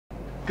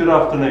Good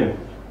afternoon,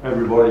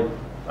 everybody.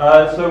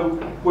 So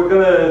we're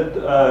going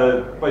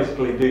to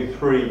basically do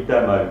 3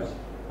 demos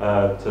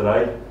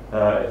today,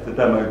 if the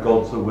demo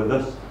gods are with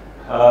us.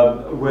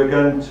 We're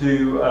going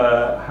to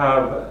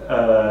have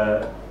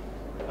a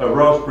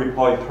Raspberry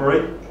Pi 3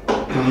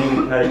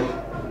 communicate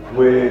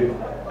with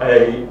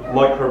a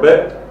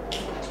microbit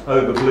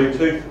over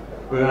Bluetooth.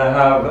 We're going to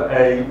have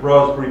a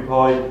Raspberry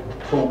Pi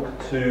talk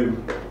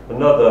to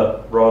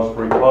another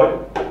Raspberry Pi,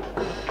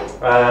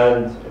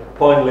 and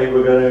finally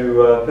we're going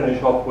to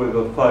finish off with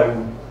a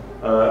phone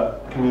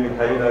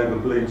communicating over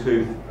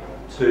Bluetooth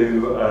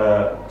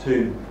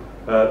to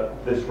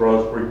this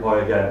Raspberry Pi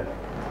again.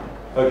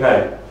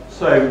 Okay,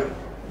 so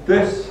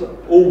this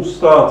all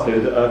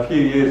started a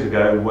few years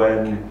ago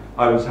when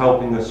I was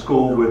helping a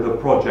school with a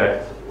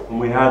project, and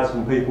we had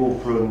some people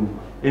from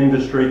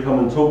industry come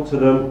and talk to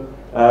them,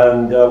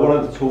 and one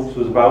of the talks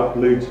was about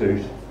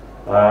Bluetooth,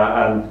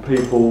 and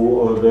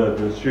people,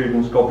 the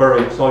students, got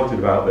very excited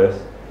about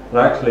this, and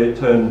actually it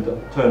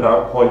turned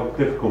out quite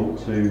difficult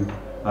to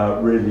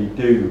really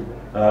do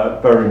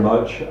very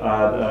much at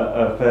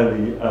a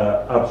fairly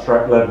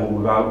abstract level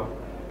without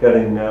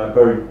getting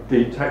very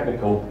deep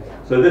technical.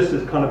 So this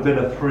has kind of been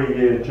a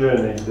 3-year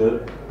journey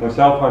that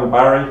myself, I'm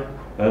Barry,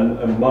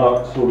 and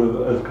Mark sort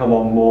of has come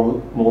on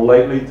more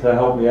lately to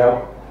help me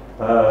out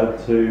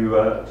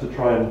to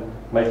try and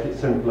make it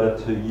simpler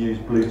to use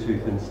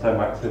Bluetooth in STEM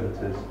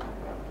activities.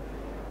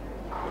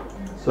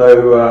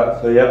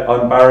 So yeah,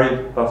 I'm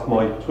Barry, that's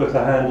my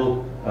Twitter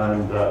handle,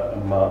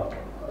 and Mark.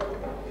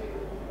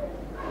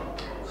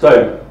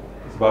 So,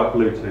 it's about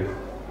Bluetooth.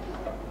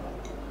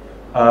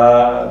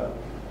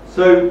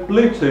 So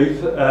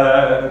Bluetooth,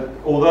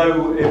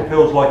 although it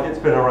feels like it's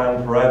been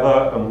around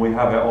forever and we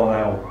have it on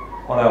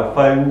our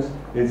phones,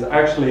 it's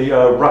actually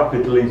a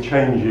rapidly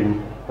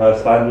changing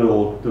standard,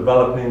 or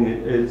developing.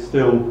 It's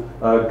still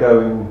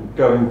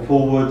going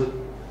forward.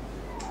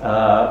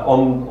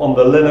 On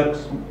the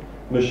Linux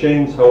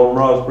machine, so on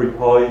Raspberry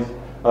Pis,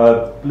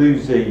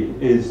 BlueZ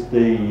is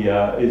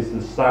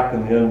the stack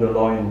and the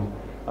underlying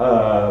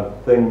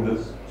thing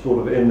that's sort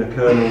of in the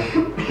kernel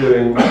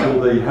doing all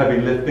the heavy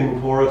lifting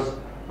for us.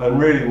 And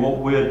really what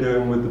we're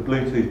doing with the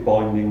Bluetooth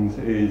bindings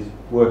is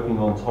working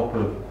on top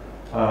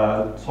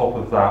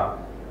of that.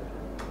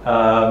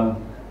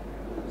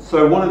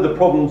 So one of the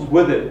problems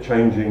with it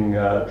changing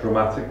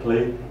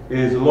dramatically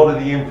is a lot of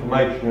the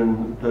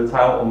information that's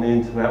out on the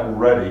internet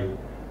already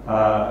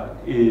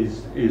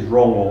is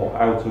wrong or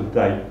out of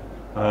date.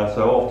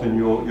 So often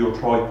you'll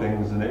try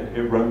things and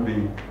it won't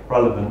be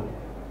relevant.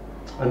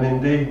 And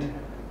indeed,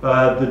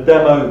 the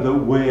demo that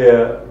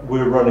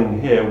we're running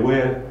here,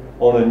 we're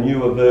on a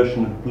newer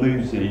version of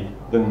BlueZ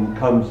than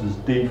comes as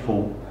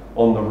default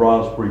on the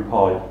Raspberry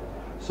Pi.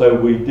 So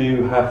we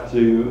do have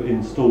to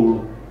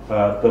install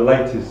the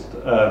latest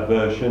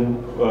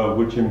version,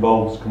 which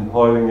involves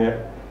compiling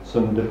it,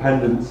 some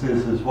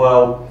dependencies as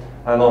well,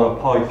 and on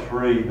a Pi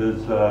 3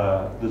 there's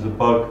a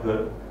bug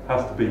that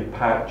has to be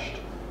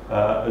patched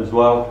as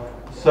well.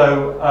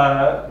 So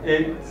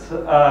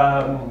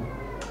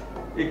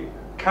it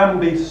can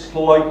be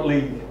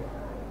slightly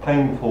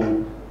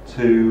painful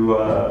to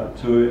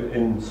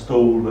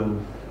install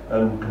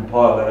and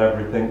compile and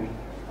everything,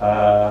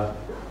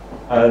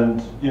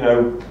 and you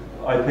know,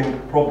 I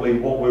think probably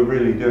what we're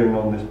really doing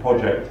on this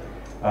project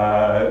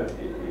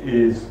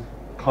is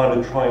kind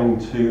of trying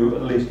to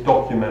at least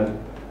document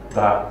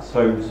that,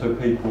 so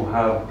people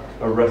have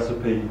a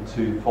recipe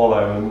to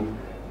follow. And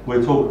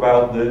we'll talk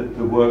about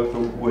the work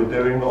that we're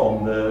doing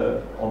on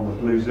the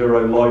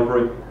BlueZero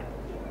library,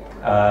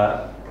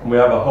 and we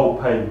have a whole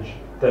page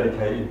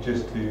dedicated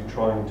just to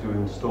trying to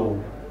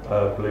install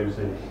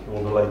BlueZ,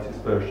 or the latest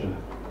version.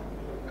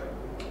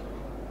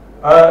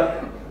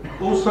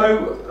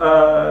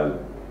 Also,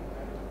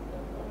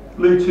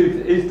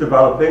 Bluetooth is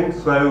developing,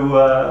 so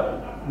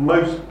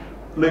most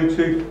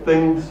Bluetooth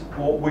things,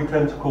 what we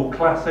tend to call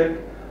classic,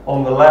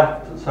 on the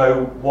left,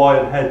 so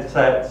wired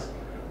headsets,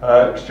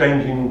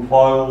 exchanging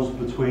files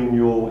between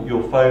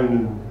your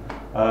phone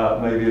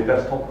and maybe a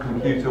desktop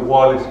computer,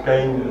 wireless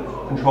game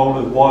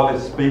controllers,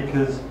 wireless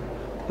speakers.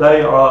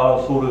 They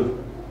are sort of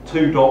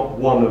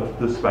 2.1 of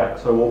the spec,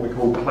 so what we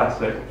call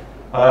classic.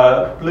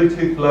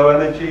 Bluetooth Low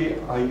Energy,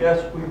 I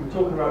guess we were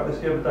talking about this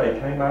the other day,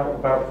 came out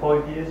about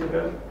 5 years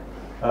ago.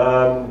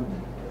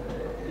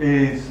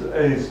 Is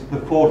the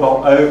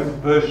 4.0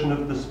 version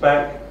of the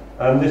spec,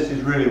 and this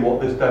is really what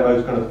this demo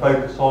is going to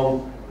focus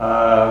on,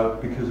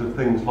 because of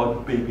things like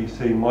the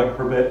BBC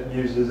microbit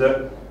uses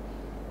it.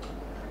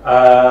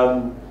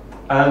 And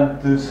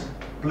there's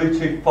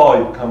Bluetooth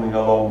 5 coming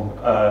along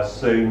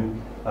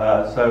soon,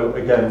 so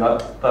again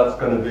that's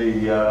going to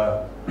be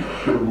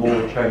sort of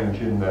more change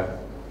in there.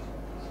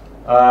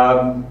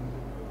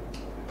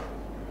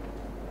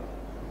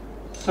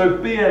 So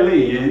BLE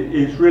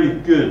is really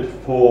good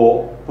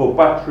for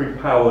battery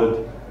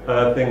powered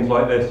things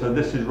like this. So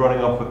this is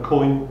running off a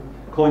coin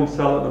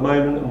cell at the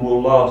moment, and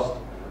will last,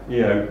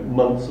 you know,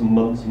 months and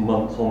months and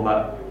months on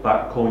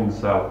that coin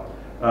cell.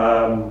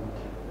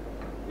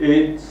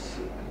 It's,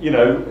 you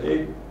know,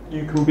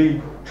 you can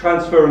be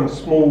transferring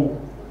small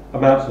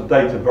amounts of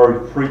data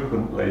very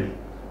frequently,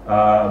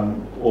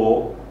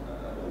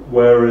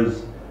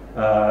 whereas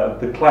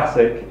the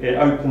classic, it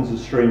opens a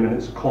stream and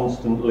it's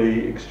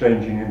constantly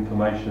exchanging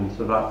information,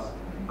 so that's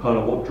kind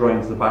of what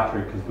drains the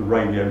battery because the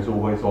radio is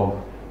always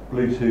on.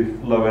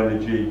 Bluetooth low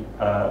energy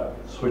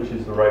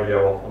switches the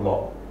radio off a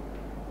lot.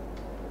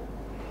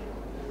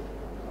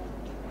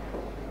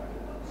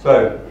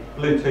 So,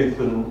 Bluetooth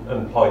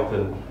and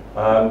Python.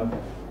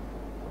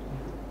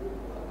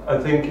 I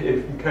think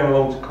if you came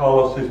along to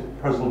Carlos's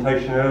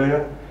presentation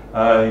earlier,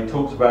 he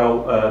talks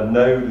about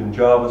Node and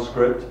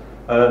JavaScript,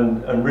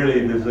 and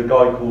really there's a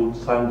guy called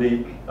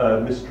Sandeep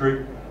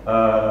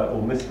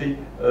Misty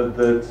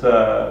that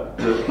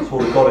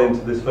sort of got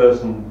into this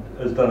first and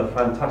has done a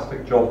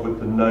fantastic job with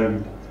the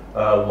Node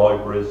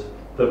libraries.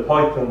 The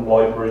Python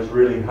libraries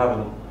really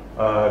haven't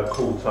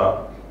caught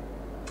up.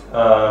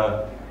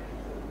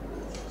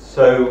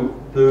 So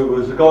there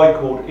was a guy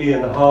called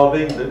Ian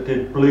Harvey that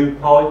did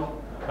BluePy,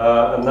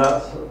 and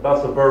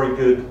that's a very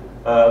good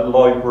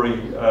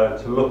library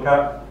to look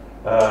at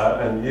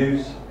and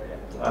use.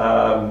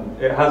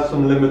 It has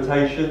some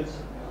limitations.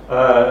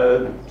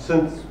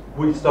 Since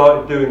we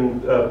started doing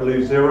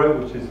Blue Zero,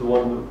 which is the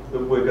one that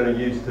we're going to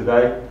use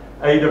today,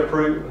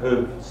 Adafruit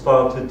have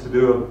started to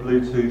do a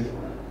Bluetooth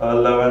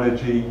low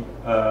energy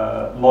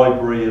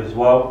library as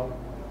well.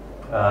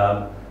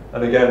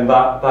 And again,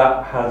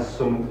 that has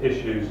some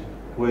issues.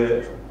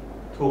 We'll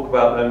talk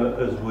about them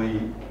as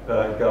we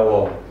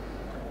go on.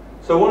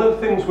 So one of the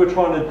things we're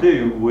trying to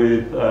do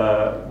with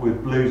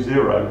Blue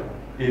Zero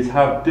is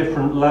have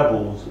different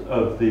levels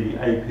of the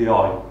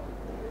API.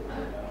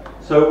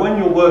 So when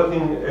you're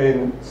working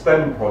in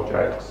STEM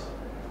projects,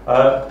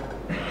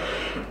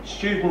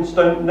 students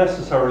don't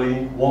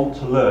necessarily want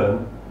to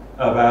learn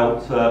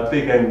about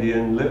big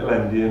endian, little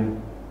endian,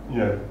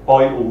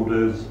 byte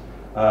orders,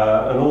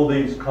 and all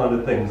these kind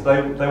of things.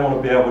 They want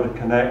to be able to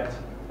connect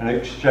and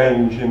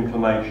exchange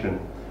information.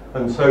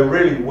 And so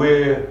really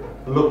we're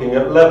looking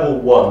at level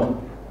 1.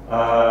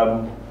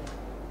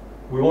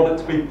 We want it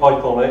to be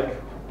Pythonic.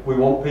 We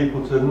want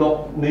people to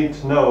not need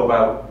to know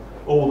about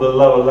all the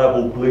lower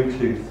level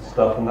Bluetooth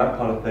stuff and that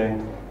kind of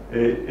thing.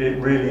 It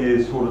really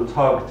is sort of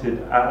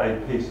targeted at a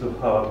piece of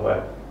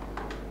hardware.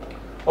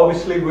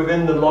 Obviously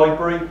within the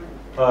library,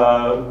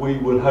 we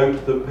would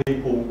hope that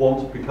people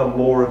want to become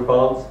more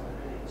advanced.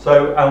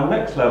 So our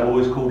next level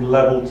is called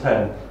level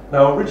 10.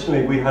 Now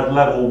originally we had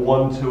level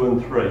 1, 2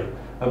 and 3,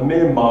 and me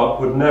and Mark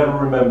would never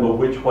remember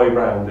which way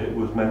round it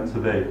was meant to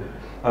be.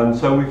 And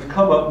so we've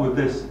come up with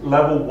this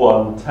level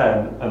 1,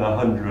 10 and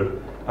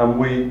 100, and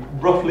we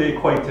roughly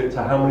equate it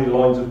to how many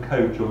lines of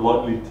code you're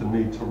likely to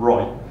need to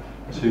write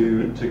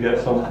to get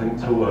something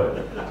to work.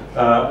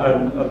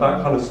 And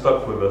that kind of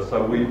stuck with us,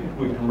 so we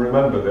can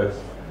remember this.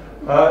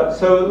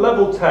 So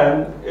level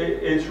 10,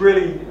 it's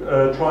really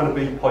trying to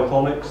be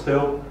Pythonic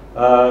still,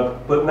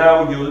 but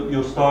now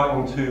you're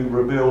starting to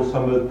reveal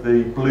some of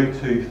the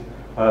Bluetooth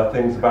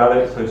things about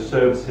it, so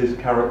services,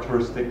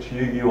 characteristics,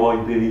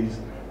 UUIDs,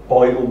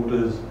 byte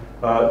orders,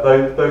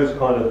 those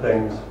kind of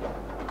things.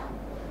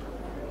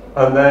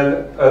 And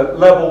then at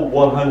level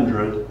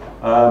 100,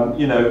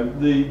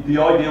 the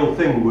ideal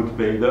thing would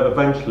be that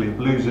eventually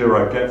Blue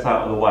Zero gets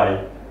out of the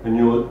way and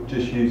you're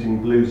just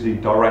using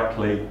BlueZ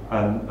directly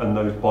and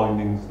those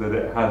bindings that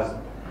it has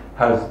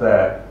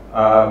there.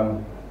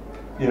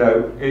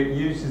 It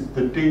uses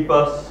the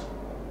dbus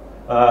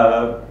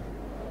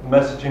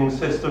messaging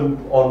system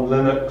on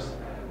Linux,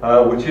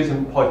 which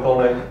isn't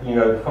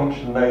Pythonic.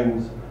 Function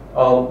names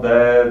aren't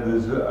there.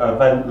 There's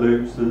event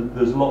loops.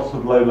 There's lots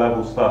of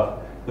low-level stuff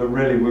that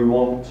really we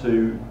want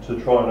to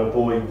try and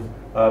avoid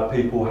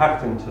people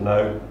having to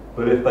know.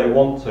 But if they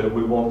want to,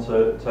 we want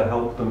to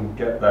help them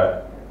get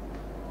there.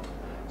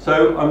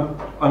 So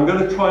I'm going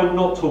to try and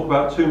not talk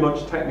about too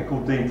much technical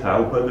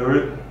detail, but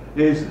there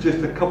is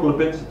just a couple of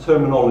bits of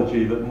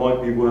terminology that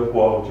might be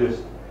worthwhile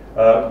just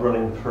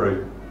running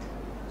through.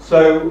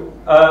 So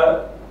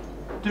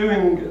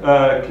doing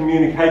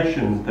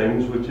communication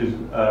things, which is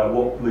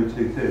what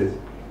Bluetooth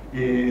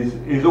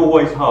is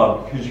always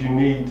hard because you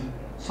need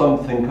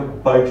something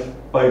at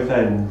both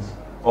ends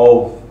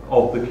of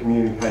the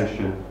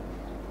communication.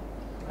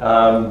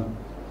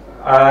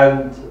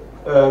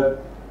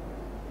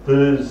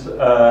 There's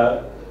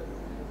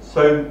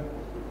so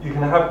you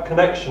can have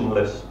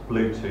connectionless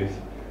Bluetooth,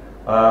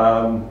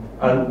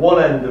 and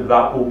one end of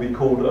that will be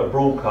called a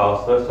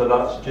broadcaster, so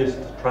that's just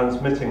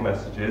transmitting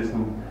messages,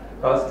 and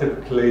that's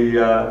typically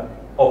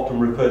often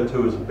referred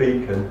to as a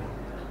beacon.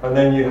 And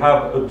then you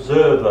have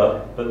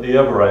observer at the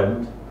other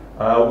end,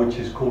 which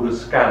is called a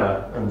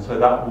scanner, and so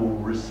that will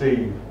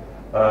receive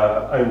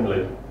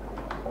only.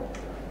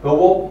 But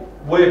what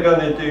we're going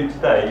to do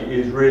today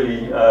is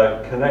really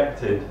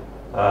connected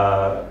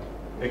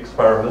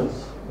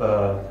experiments,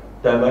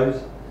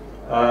 demos.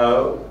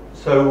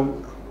 So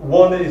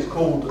one end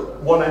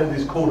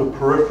is called a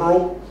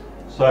peripheral.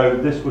 So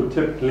this would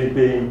typically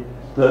be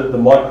the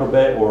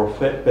microbit or a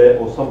Fitbit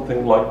or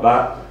something like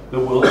that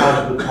will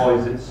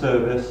advertise its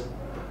service.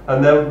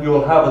 And then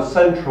you'll have a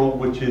central,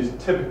 which is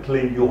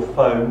typically your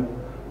phone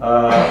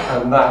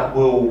and that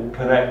will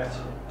connect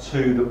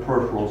to the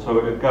peripheral. So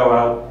it would go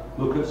out,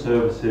 look at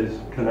services,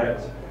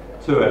 connect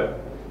to it.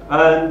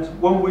 And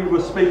when we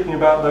were speaking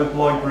about those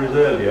libraries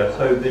earlier,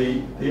 so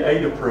the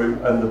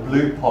Adafruit and the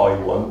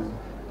BluePy one,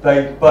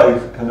 they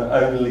both can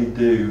only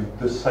do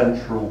the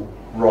central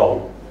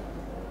role.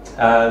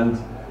 And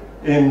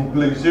in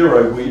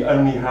BlueZero, we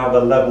only have a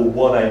level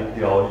 1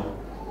 API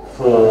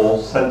for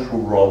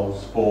central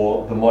roles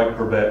for the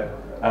microbit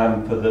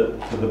and for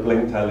the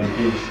blinked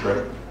LED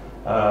strip.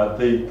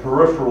 The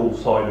peripheral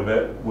side of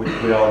it, which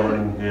we are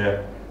running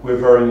here, we're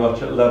very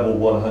much at level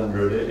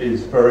 100. It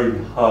is very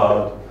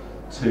hard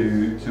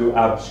to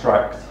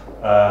abstract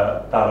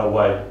that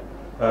away,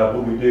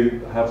 but we do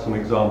have some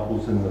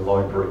examples in the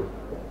library.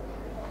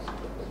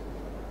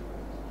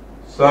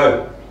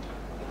 So,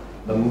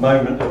 the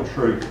moment of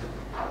truth.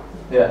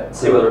 Yeah,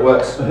 see whether it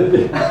works.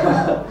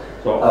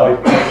 So I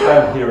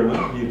stand here and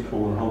look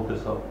beautiful and hold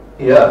this up.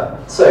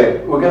 Yeah,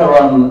 so we're going to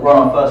run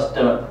our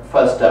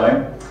first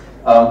demo.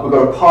 We've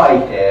got a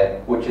Pi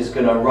here, which is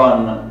going to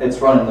run, it's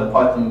running the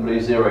Python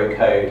BlueZero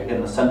code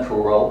in the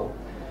central role.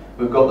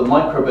 We've got the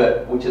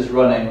microbit, which is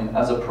running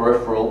as a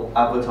peripheral,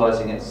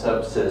 advertising its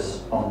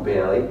services on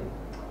BLE.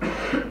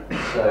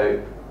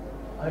 So,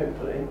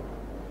 hopefully.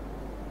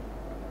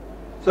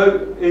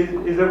 So,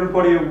 is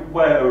everybody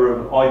aware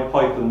of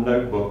IPython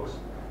notebooks?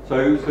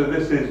 So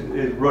this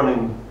is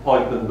running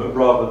Python, but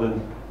rather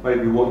than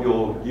maybe what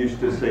you're used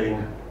to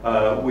seeing,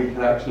 we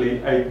can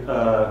actually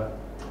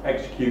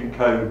execute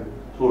code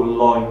sort of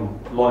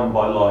line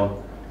by line.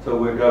 So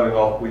we're going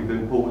off, we've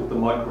imported the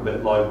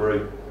microbit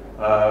library,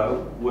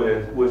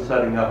 we're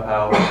setting up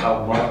our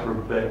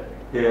microbit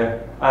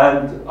here.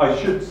 And I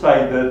should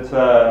say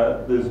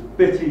that there's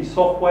Bitty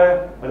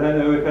software. I don't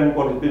know if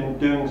anybody's been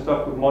doing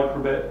stuff with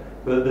microbit,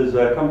 but there's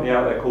a company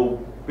out there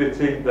called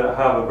Bitty that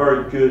have a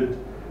very good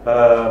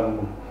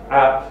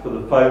app for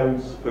the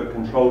phones for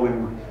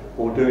controlling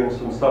or doing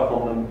some stuff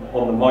on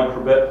the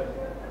microbit.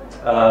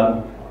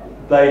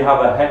 They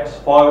have a hex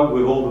file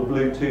with all the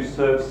Bluetooth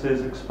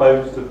services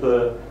exposed of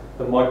the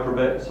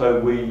microbit, so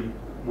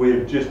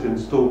we've just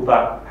installed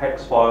that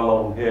hex file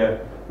on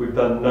here. We've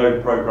done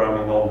no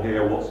programming on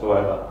here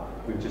whatsoever.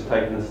 We've just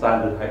taken the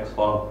standard hex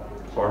file.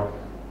 Sorry.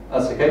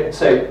 That's okay.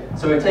 So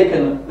we've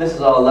taken, this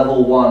is our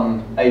level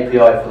 1 API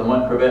for the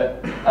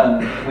microbit,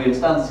 and we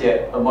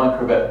instantiate a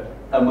microbit,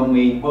 and when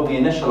we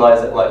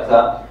initialize it like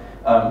that,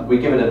 we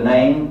give it a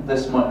name.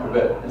 This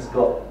microbit has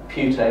got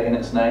Pute in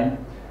its name,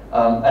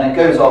 and it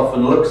goes off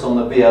and looks on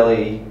the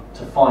BLE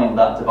to find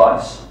that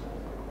device.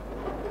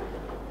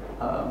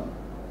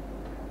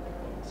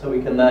 So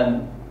we can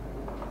then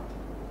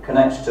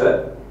connect to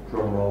it.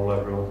 Drum roll,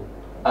 everyone.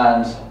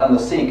 And the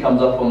C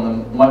comes up on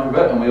the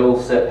microbit, and we all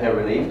sit here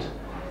relieved.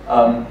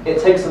 It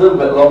takes a little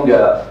bit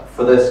longer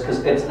for this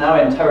because it's now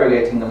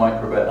interrogating the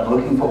microbit and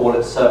looking for all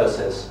its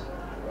services.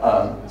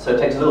 So it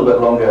takes a little bit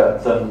longer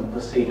than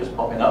the C just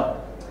popping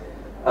up.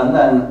 And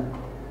then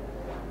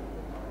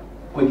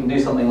we can do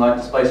something like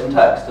display some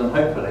text, and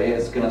hopefully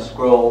it's going to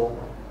scroll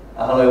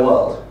a hello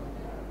world,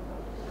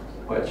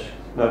 which...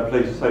 No,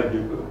 please save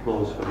your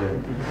applause for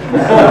me.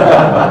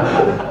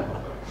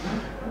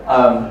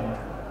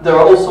 There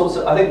are all sorts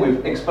of, I think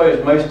we've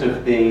exposed most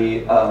of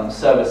the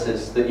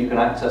services that you can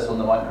access on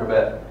the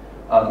microbit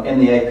in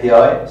the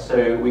API.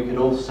 So we could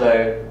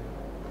also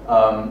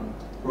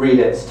read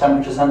its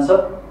temperature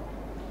sensor,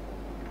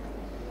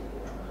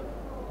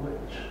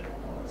 which,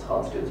 it's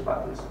hard to do this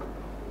backwards.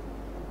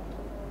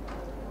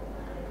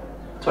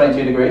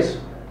 22 degrees,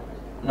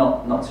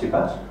 not too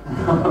bad.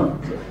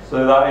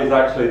 So that is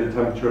actually the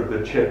temperature of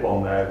the chip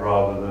on there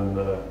rather than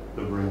the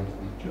room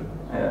temperature.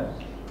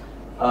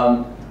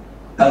 Yeah.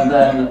 And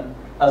then,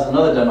 as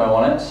another demo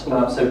on it,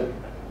 so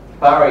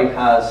Barry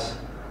has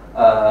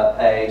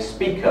a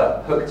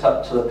speaker hooked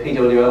up to the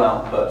PWM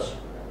output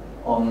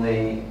on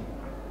the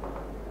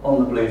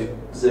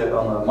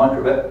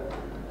microbit.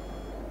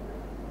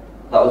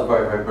 That was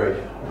very, very brief,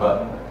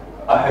 but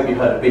I hope you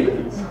heard a beep.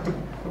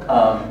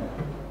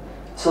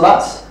 So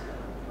that's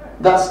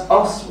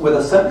us with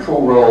a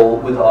central role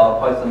with our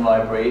Python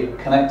library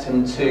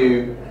connecting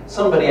to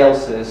somebody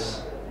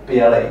else's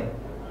BLE.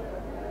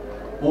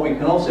 What we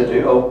can also do,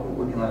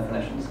 we can then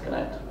finish and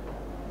disconnect.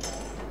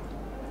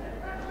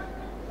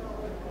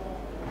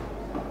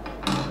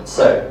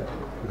 So,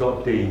 we've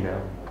got D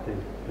now.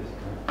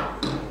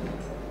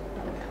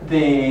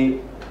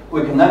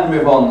 We can then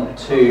move on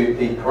to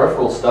the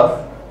peripheral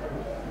stuff.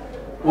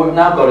 What we've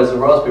now got is a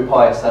Raspberry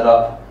Pi set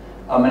up,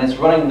 and it's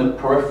running a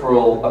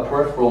peripheral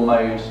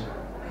mode.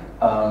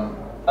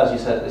 As you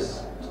said,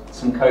 there's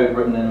some code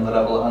written in the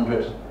level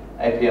 100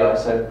 API,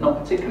 so not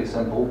particularly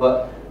simple,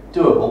 but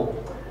doable.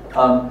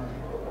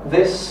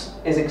 This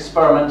is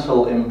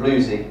experimental in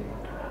Bluesy,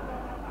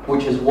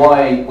 which is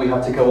why we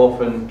have to go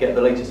off and get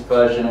the latest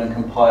version and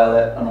compile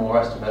it and all the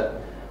rest of it,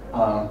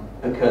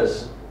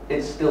 because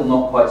it's still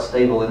not quite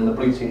stable in the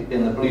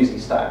Bluesy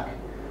stack.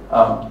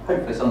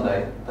 Hopefully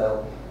someday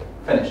they'll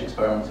finish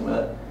experimenting with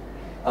it.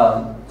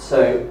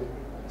 So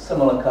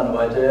similar kind of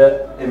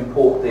idea,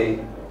 import the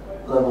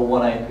level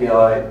 1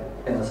 API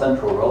in the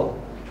central role.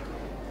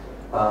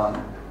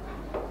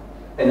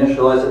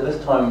 Initialize it.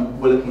 This time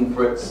we're looking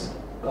for its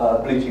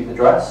Bluetooth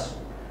address.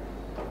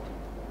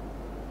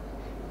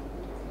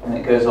 And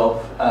it goes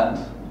off, and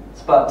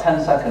it's about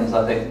 10 seconds,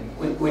 I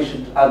think. We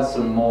should add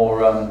some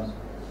more,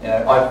 you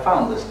know, I've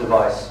found this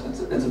device.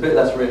 It's a bit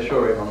less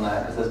reassuring on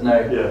there, because there's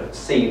no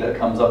C that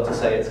comes up to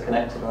say it's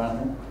connected or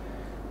anything.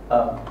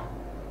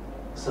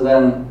 So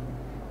then,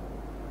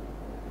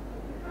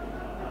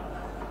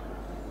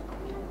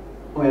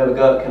 we have a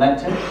go at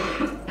connecting,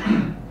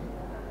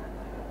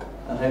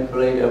 and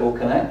hopefully it will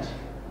connect.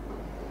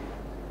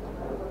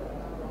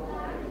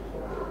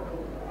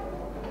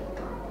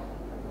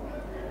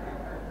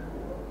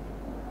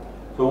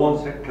 So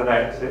once it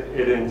connects,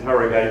 it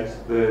interrogates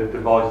the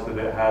device that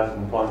it has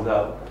and finds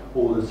out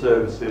all the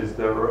services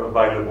that are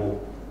available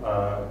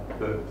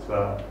that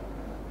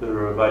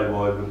are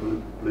available over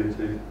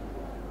Bluetooth.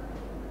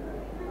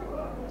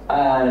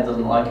 And it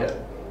doesn't like it.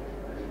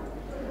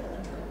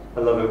 I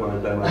love it when a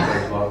demo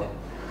goes well.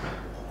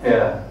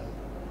 Yeah.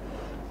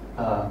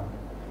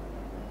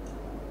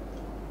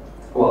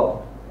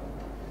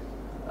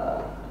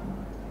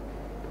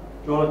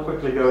 Do you want to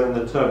quickly go in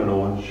the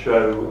terminal and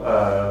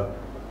show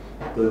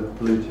the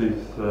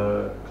Bluetooth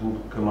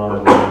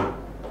command line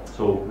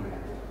tool?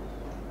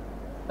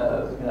 We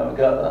can have a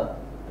go at that.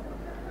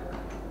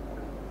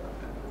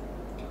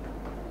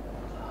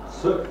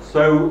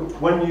 So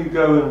when you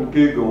go and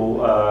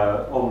Google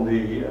on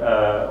the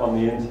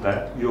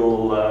internet,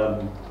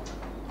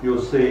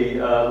 you'll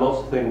see lots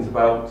of things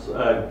about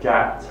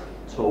GATT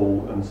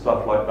tool and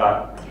stuff like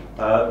that.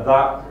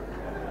 That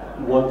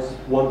once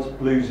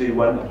Bluesy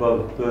went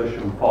above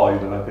version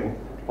 5, and I think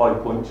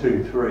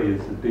 5.23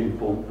 is the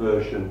default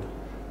version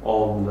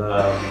on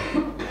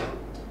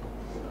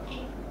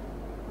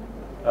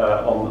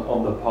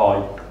the Pi.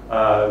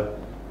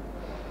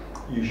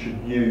 You should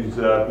use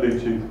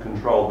Bluetooth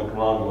control the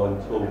command line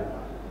tool.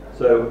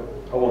 So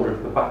I wonder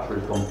if the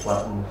battery's gone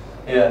flat.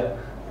 Yeah.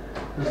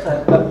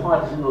 That Pi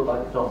doesn't look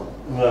like it's on.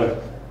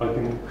 No, I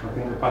think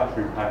the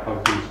battery pack,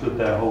 I've been stood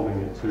there holding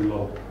it too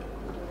long.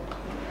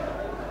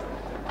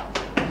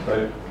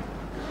 So.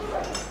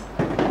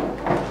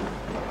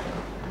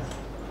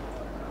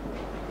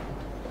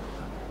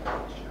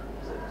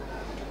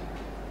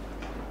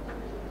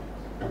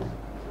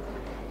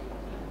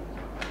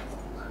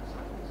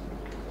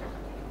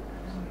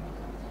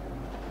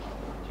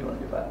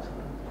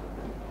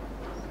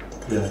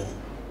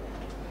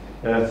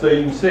 Yeah. So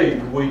you can see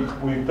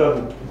we've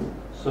done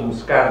some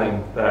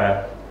scanning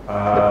there,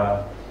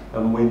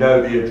 and we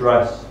know the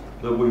address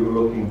that we were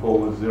looking for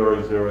was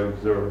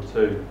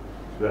 0002,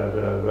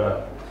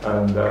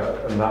 and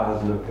that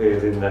hasn't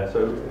appeared in there. So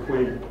if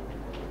we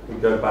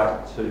go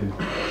back to,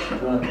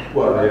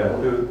 well, yeah,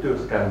 do a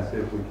scan, see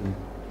if we can.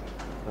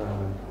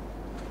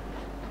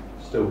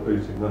 Still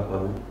booting up, I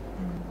think.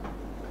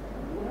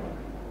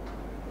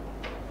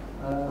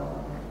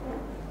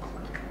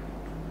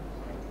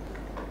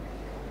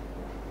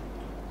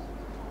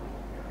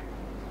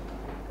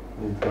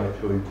 Need to make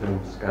sure you turn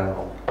the scan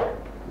off.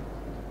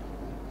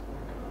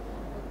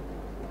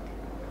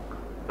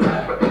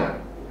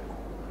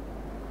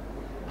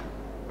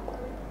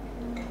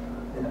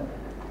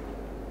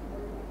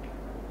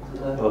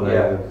 Oh,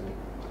 there it is.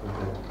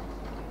 Okay.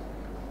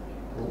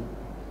 Oh,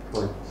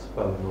 try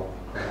spelling off.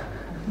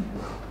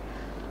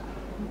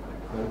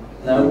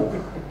 No.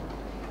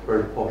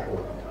 Very posh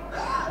one.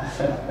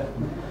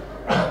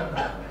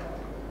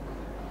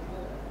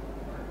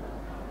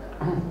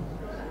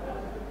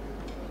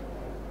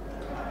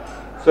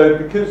 So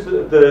because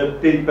the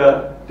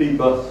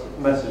dbus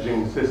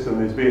messaging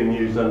system is being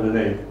used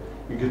underneath,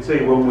 you can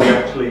see when we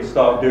actually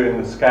start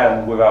doing the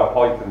scan with our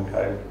Python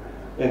code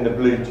in the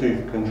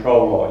Bluetooth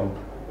control line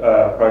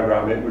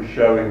program, it was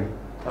showing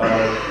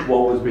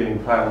what was being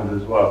found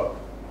as well.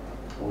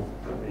 Oh,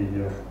 let me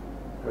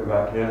go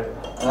back here.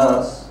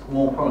 That's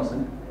more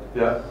promising.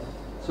 Yeah.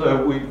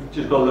 So we've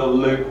just got a little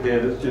loop here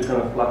that's just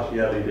going to flash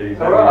the LED.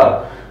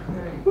 Hurrah!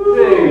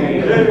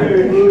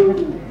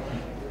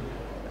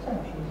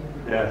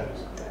 Yeah.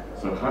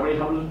 So how many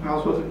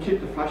 £100 worth of kit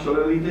to flash on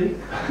LED?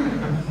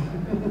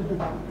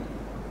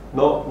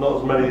 Not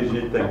as many as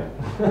you'd think.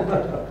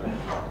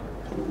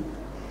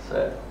 So,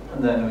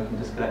 and then we can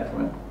disconnect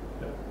from it.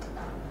 Yeah.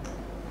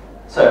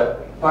 So,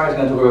 Barry's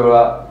going to talk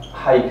about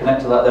how you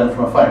connect to that then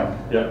from a phone.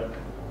 Yeah.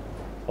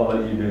 I'll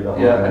let you do that.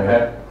 Yeah,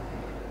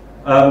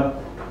 okay.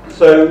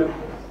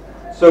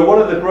 So one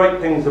of the great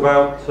things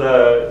about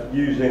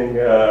using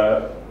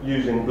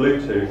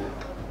Bluetooth.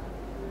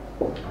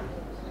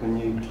 Can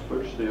you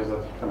switch the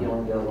other camera? You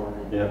want to go on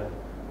it? Yeah.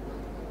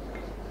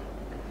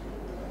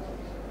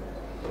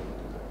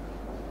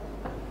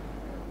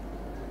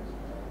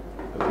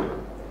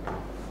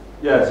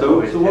 Yeah, so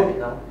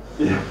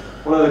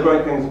one of the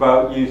great things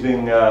about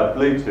using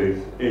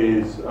Bluetooth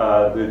is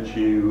that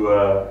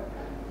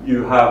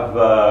you have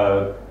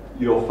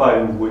your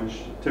phone,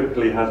 which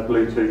typically has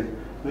Bluetooth.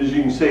 As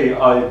you can see,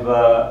 I've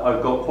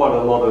got quite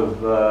a lot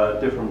of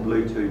different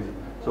Bluetooth.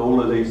 So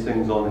all of these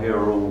things on here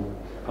are all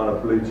kind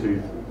of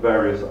Bluetooth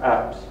various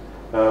apps.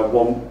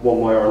 one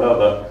way or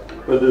another.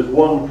 But there's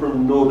one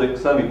from Nordic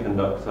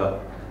Semiconductor,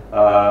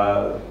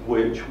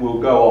 which will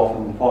go off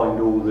and find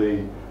all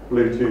the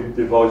Bluetooth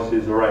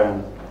devices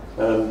around.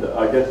 And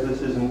I guess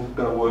this isn't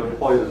going to work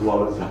quite as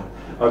well as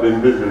I'd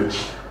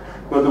envisaged.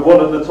 But the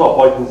one at the top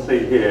I can see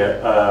here.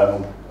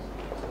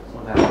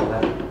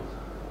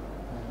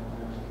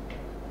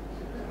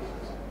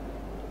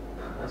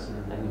 That's an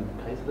name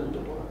place a little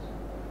bit worse.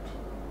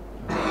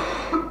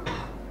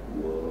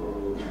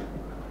 Whoa.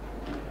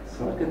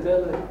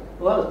 Psychedelic.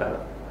 Well, that was better.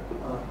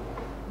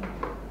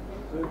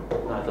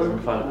 No, it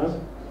doesn't focus.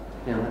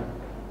 Yeah, no.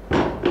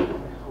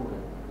 Hold it.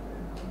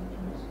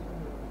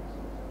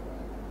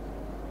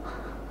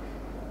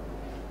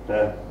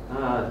 Yeah.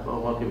 It's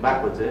working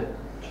backwards here.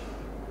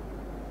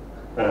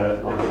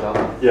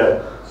 Yeah.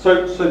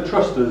 So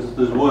trust us.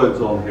 There's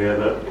words on here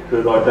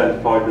that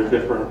identify the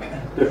different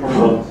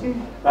ones.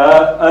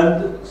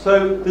 And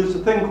so there's a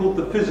thing called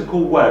the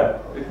physical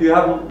web. If you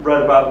haven't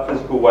read about the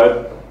physical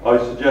web, I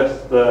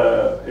suggest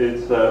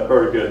it's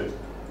very good.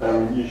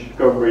 You should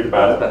go and read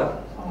about it.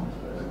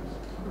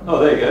 Oh,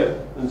 there you go.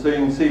 And so you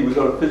can see we've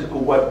got a physical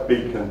web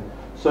beacon.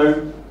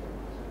 So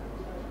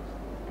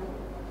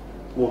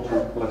more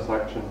talk, less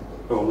action.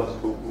 Oh, less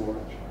talk, more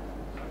action.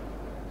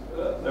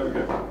 There we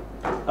go.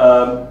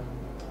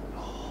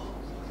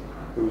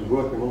 It was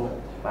working on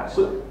it.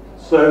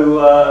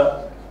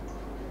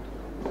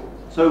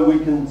 So we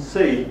can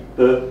see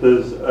that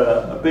there's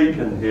a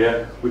beacon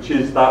here, which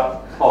is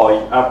that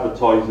pie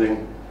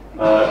advertising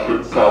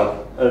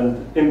itself,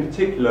 and in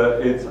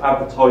particular, it's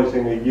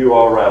advertising a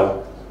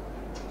URL,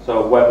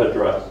 so a web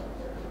address.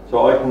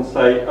 So I can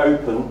say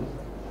open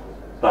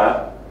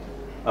that,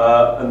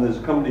 and there's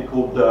a company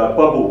called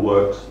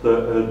Bubbleworks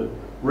that had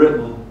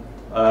written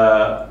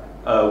a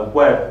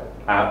web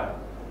app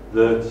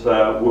that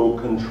will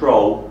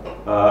control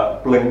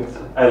blinked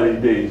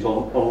LEDs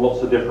on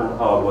lots of different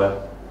hardware.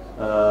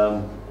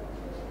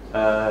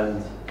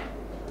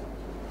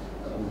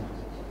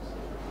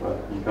 Well,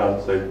 you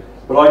can't see,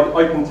 but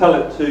I can tell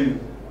it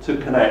to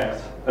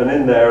connect, and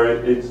in there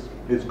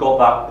it's got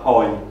that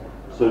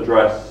PI's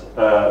address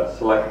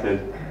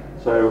selected.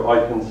 So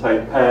I can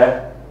say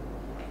pair,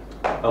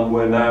 and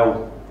we're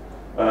now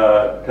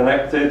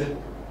connected.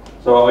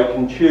 So I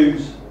can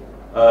choose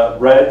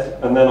red,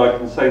 and then I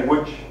can say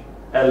which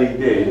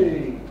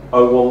LED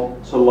I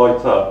want to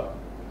light up,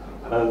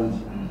 and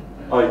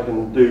I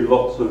can do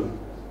lots of,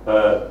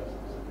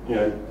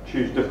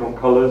 choose different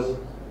colours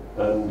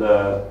and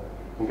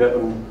get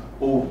them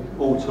all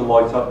to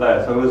light up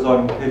there. So as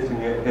I'm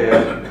hitting it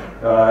here,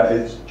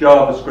 it's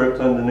JavaScript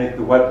underneath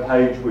the web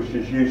page, which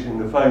is using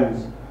the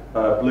phone's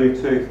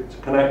Bluetooth to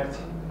connect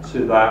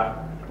to that.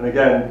 And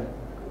again,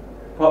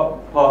 part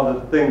of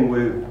the thing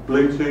with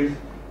Bluetooth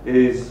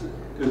is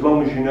as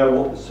long as you know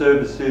what the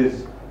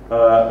services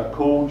are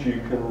called,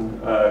 you can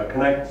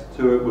connect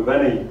to it with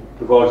any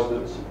device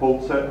that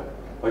supports it.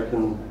 I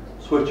can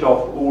switch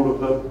off all of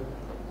them,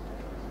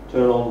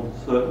 turn on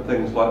certain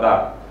things like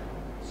that.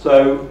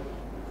 So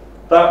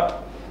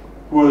that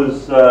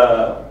was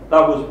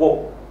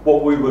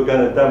what we were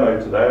going to demo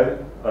today.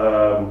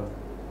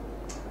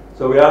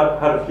 So we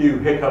had a few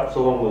hiccups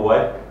along the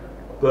way,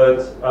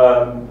 but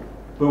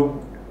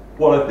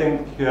what I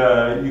think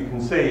you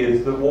can see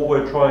is that what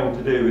we're trying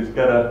to do is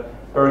get a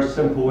very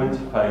simple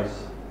interface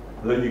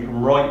that you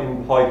can write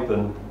in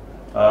Python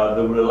that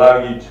would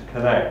allow you to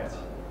connect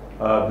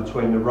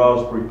between the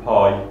Raspberry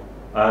Pi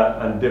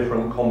and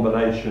different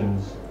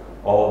combinations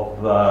of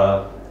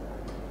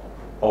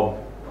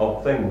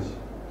things.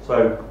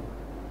 So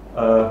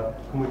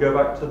can we go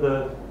back to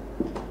the?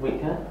 We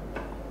can.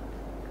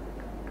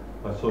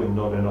 I saw you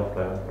nodding off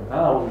there.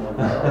 Oh, no,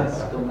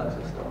 let's go back to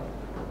the start.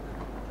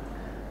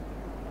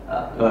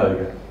 There you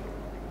go.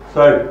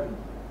 So,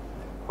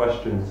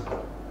 questions?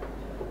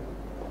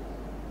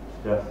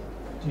 Yes.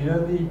 Do you know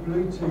the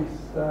Bluetooth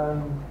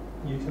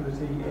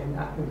utility in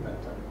App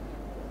Inventor?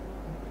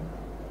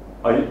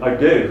 I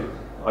do,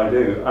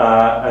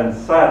 and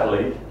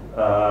sadly,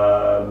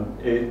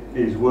 it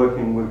is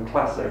working with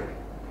classic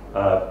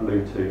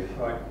Bluetooth.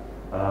 Right.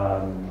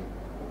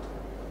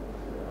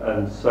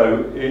 And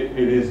so it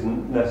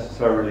isn't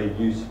necessarily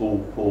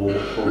useful for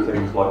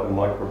things like the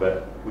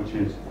microbit, which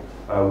is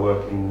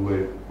working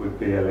with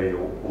BLE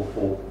or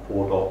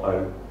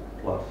 4.0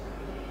 plus.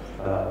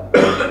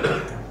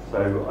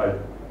 So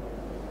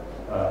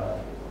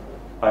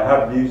I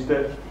have used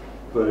it,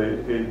 but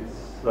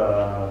it's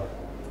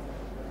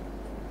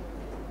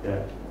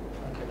yeah.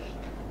 Okay.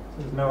 So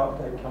there's no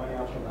update coming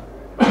out from that?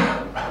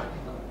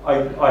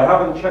 I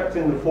haven't checked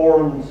in the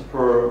forums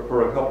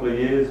for a couple of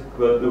years,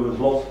 but there was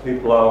lots of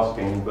people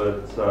asking.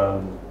 But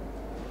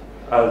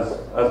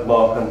as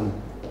Mark and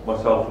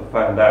myself have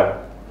found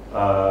out,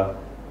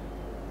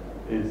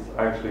 it's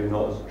actually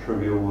not as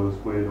trivial as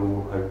we'd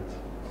all hoped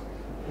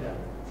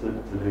to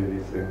do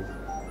these things.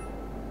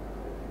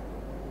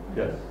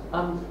 Yes.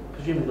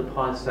 Presumably the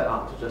Pi is set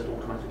up to just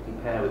automatically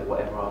pair with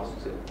whatever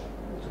asks it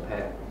to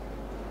pair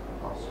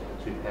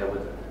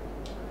with it.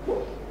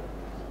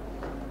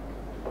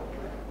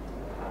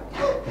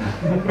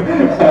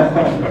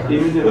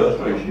 Even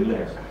demonstration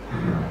less.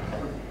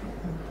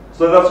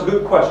 So that's a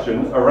good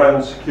question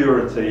around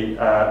security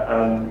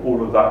and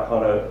all of that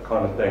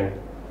kind of thing.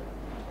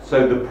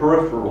 So the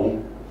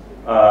peripheral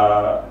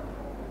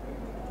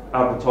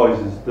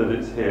advertises that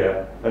it's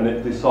here, and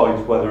it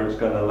decides whether it's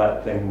going to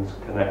let things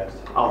connect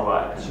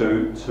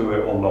to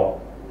it or not.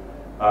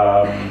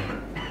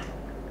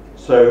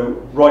 So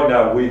right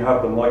now we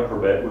have the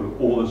microbit with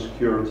all the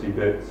security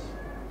bits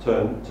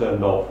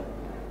turned off.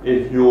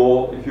 If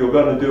you're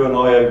going to do an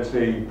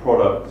IoT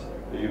product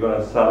that you're going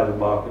to sell in the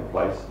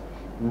marketplace,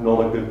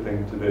 not a good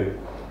thing to do.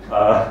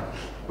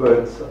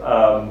 But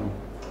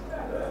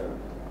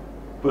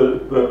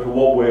for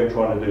what we're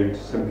trying to do to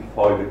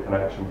simplify the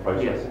connection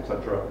process,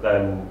 etc.,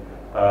 then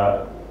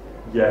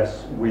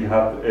yes, we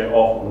have it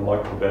off on the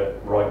microbit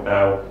right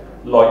now.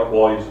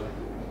 Likewise,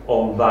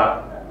 on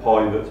that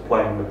Pi that's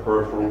playing the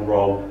peripheral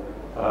role,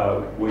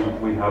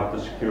 we have the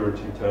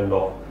security turned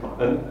off.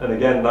 And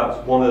again, that's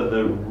one of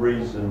the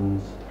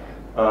reasons.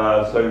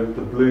 So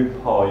the blue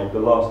Pi, the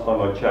last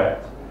time I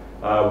checked,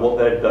 what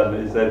they've done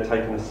is they've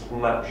taken a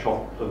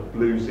snapshot of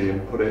Bluesy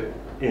and put it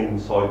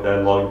inside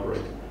their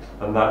library,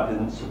 and that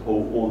didn't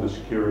support all the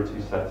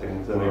security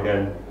settings. And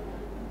again,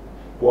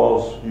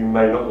 whilst you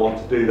may not want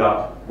to do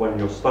that when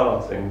you're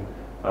starting,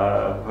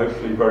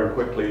 hopefully very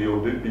quickly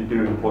you'll be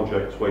doing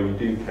projects where you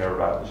do care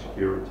about the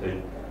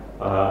security,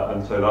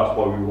 and so that's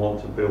why we want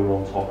to build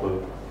on top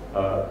of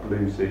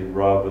Bluesy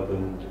rather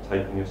than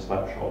taking a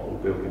snapshot or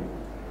building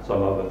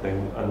some other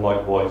thing. And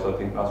likewise, I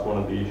think that's one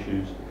of the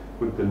issues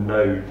with the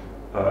Node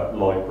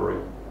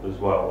library as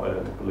well. I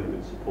don't believe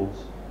it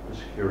supports the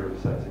security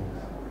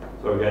settings.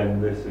 So again,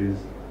 this is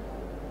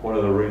one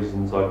of the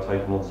reasons I've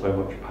taken on so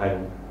much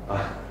pain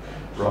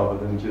rather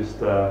than just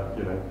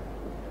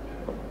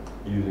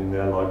using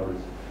their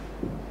libraries.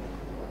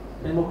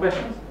 Any more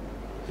questions?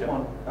 Just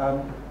one.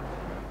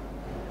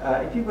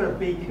 If you've got a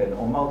beacon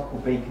or multiple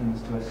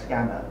beacons to a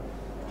scanner,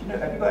 do you know,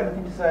 have you got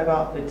anything to say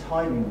about the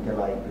timing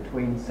delay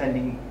between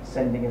sending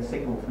a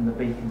signal from the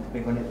beacon to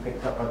when it's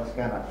picked up by the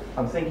scanner?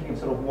 I'm thinking of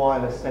sort of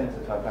wireless sensor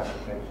type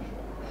applications.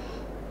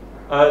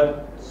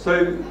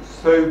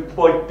 So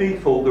by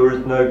default there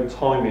is no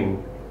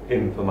timing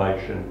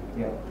information.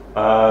 Yeah.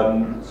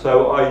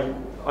 So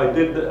I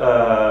did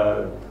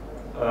a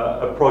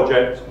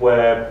project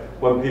where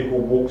when people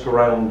walked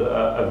around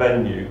a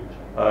venue,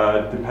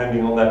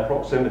 depending on their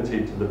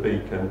proximity to the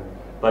beacon,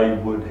 they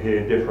would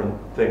hear different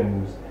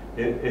things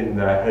in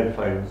their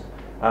headphones,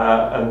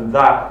 and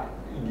that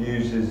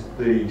uses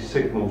the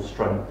signal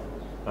strength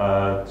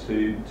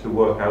to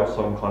work out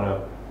some kind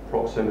of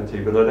proximity,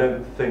 but I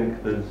don't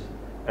think there's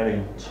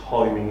any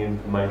timing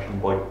information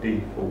by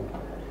default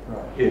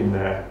in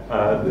there.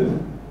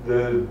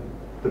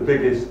 The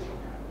biggest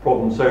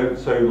problem,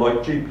 so like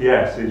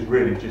GPS is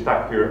really just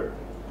accurate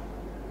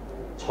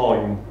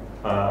time,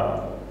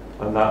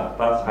 and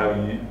that's how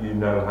you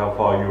know how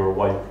far you're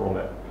away from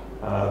it.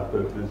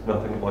 But there's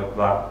nothing like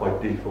that by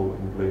default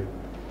in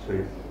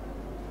Bluetooth.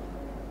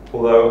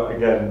 Although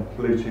again,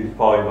 Bluetooth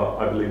 5,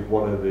 I believe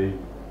one of the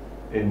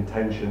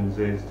intentions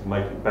is to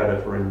make it better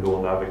for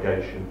indoor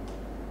navigation.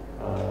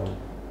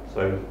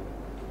 So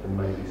there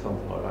may be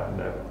something like that in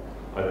there.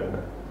 I don't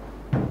know.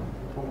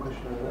 One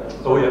question over there.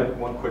 Oh yeah.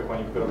 One quick one.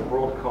 You've got a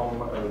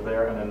Broadcom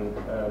there, and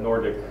then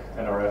Nordic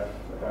NRF.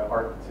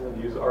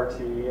 Do you use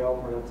RTL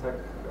Realtek?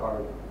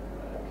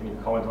 Can you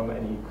comment on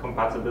any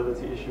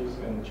compatibility issues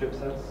in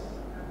chipsets?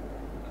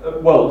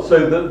 Well,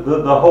 so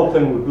the whole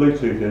thing with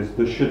Bluetooth is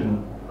there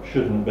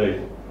shouldn't be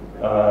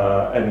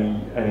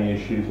any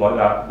issues like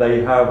that.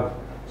 They have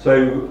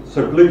so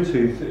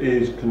Bluetooth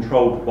is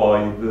controlled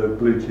by the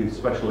Bluetooth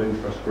Special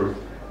Interest Group.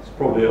 It's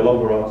probably a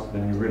longer answer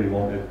than you really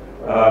wanted,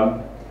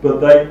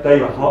 but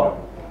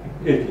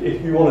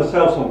if you want to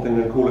sell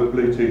something and call it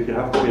Bluetooth, you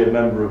have to be a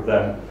member of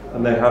them,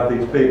 and they have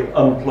these big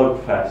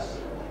unplugged fests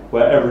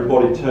where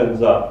everybody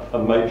turns up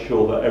and makes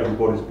sure that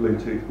everybody's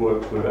Bluetooth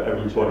works with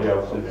everybody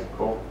else's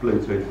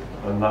Bluetooth,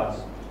 and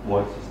that's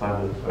why it's the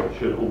standard, so it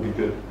should all be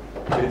good.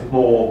 It's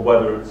more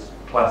whether it's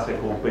classic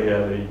or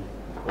BLE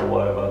or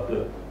whatever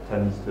that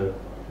tends to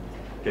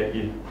get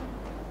you.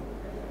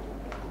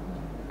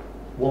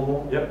 One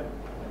more? Yep.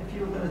 If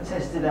you were going to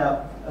test it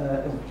out,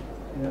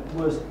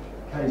 worst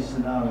case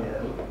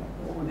scenario,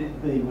 what would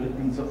it be? Would it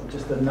be sort of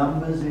just the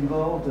numbers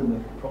involved and the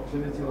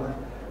proximity, or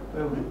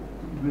where would it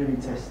really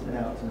test it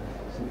out to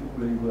see if it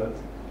really worked?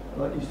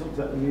 Like you talked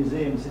about the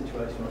museum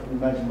situation, I can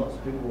imagine lots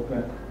of people walking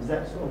around. Is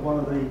that sort of one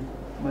of the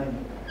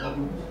main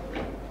problems?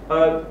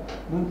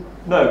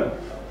 No.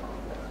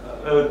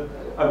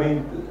 I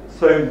mean,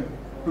 so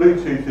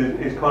Bluetooth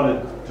is kind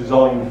of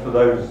designed for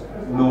those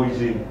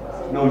noisy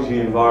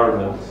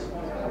environments.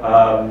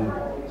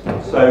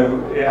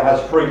 So it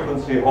has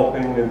frequency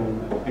hopping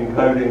and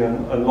encoding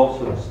and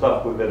lots of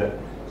stuff within it.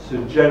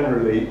 So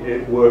generally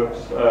it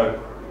works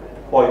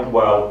quite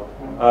well.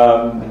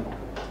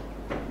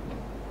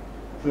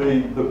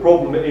 The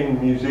problem in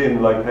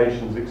museum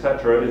locations,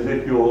 etc., is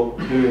if you're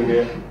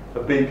doing a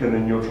beacon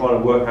and you're trying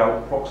to work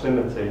out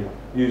proximity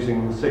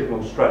using the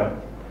signal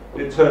strength,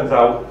 it turns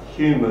out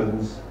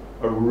humans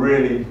are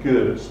really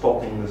good at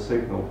stopping the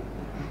signal.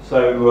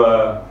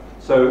 So,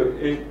 so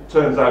it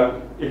turns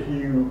out if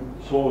you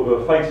sort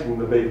of are facing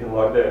the beacon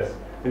like this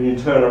and you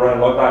turn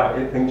around like that,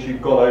 it thinks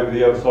you've gone over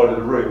the other side of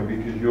the room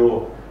because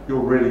you're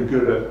really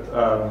good at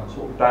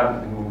sort of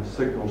dampening the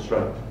signal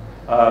strength.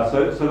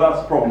 So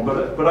that's the problem.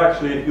 But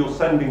actually, if you're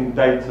sending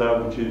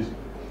data, which is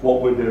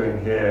what we're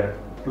doing here,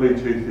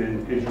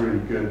 Bluetooth is really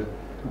good.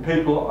 And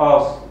people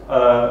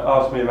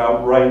ask me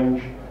about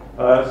range.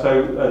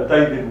 So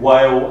David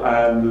Whale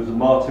and there's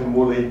Martin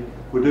Woolley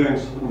were doing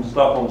some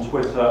stuff on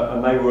Twitter,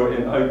 and they were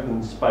in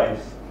open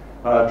space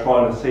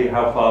trying to see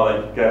how far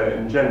they could get it.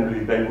 And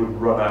generally, they would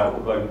run out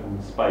of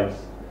open space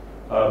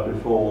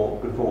before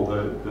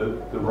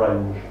the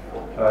range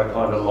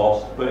kind of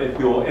lost. But if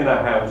you're in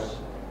a house,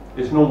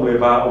 it's normally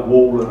about a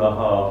wall and a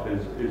half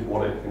is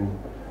what it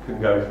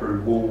can go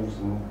through. Walls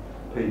and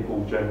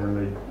people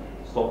generally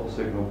stop the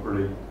signal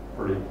pretty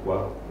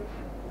well.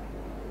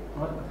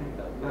 Right, I think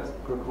that's a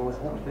good call.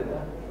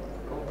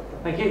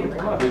 Thank you.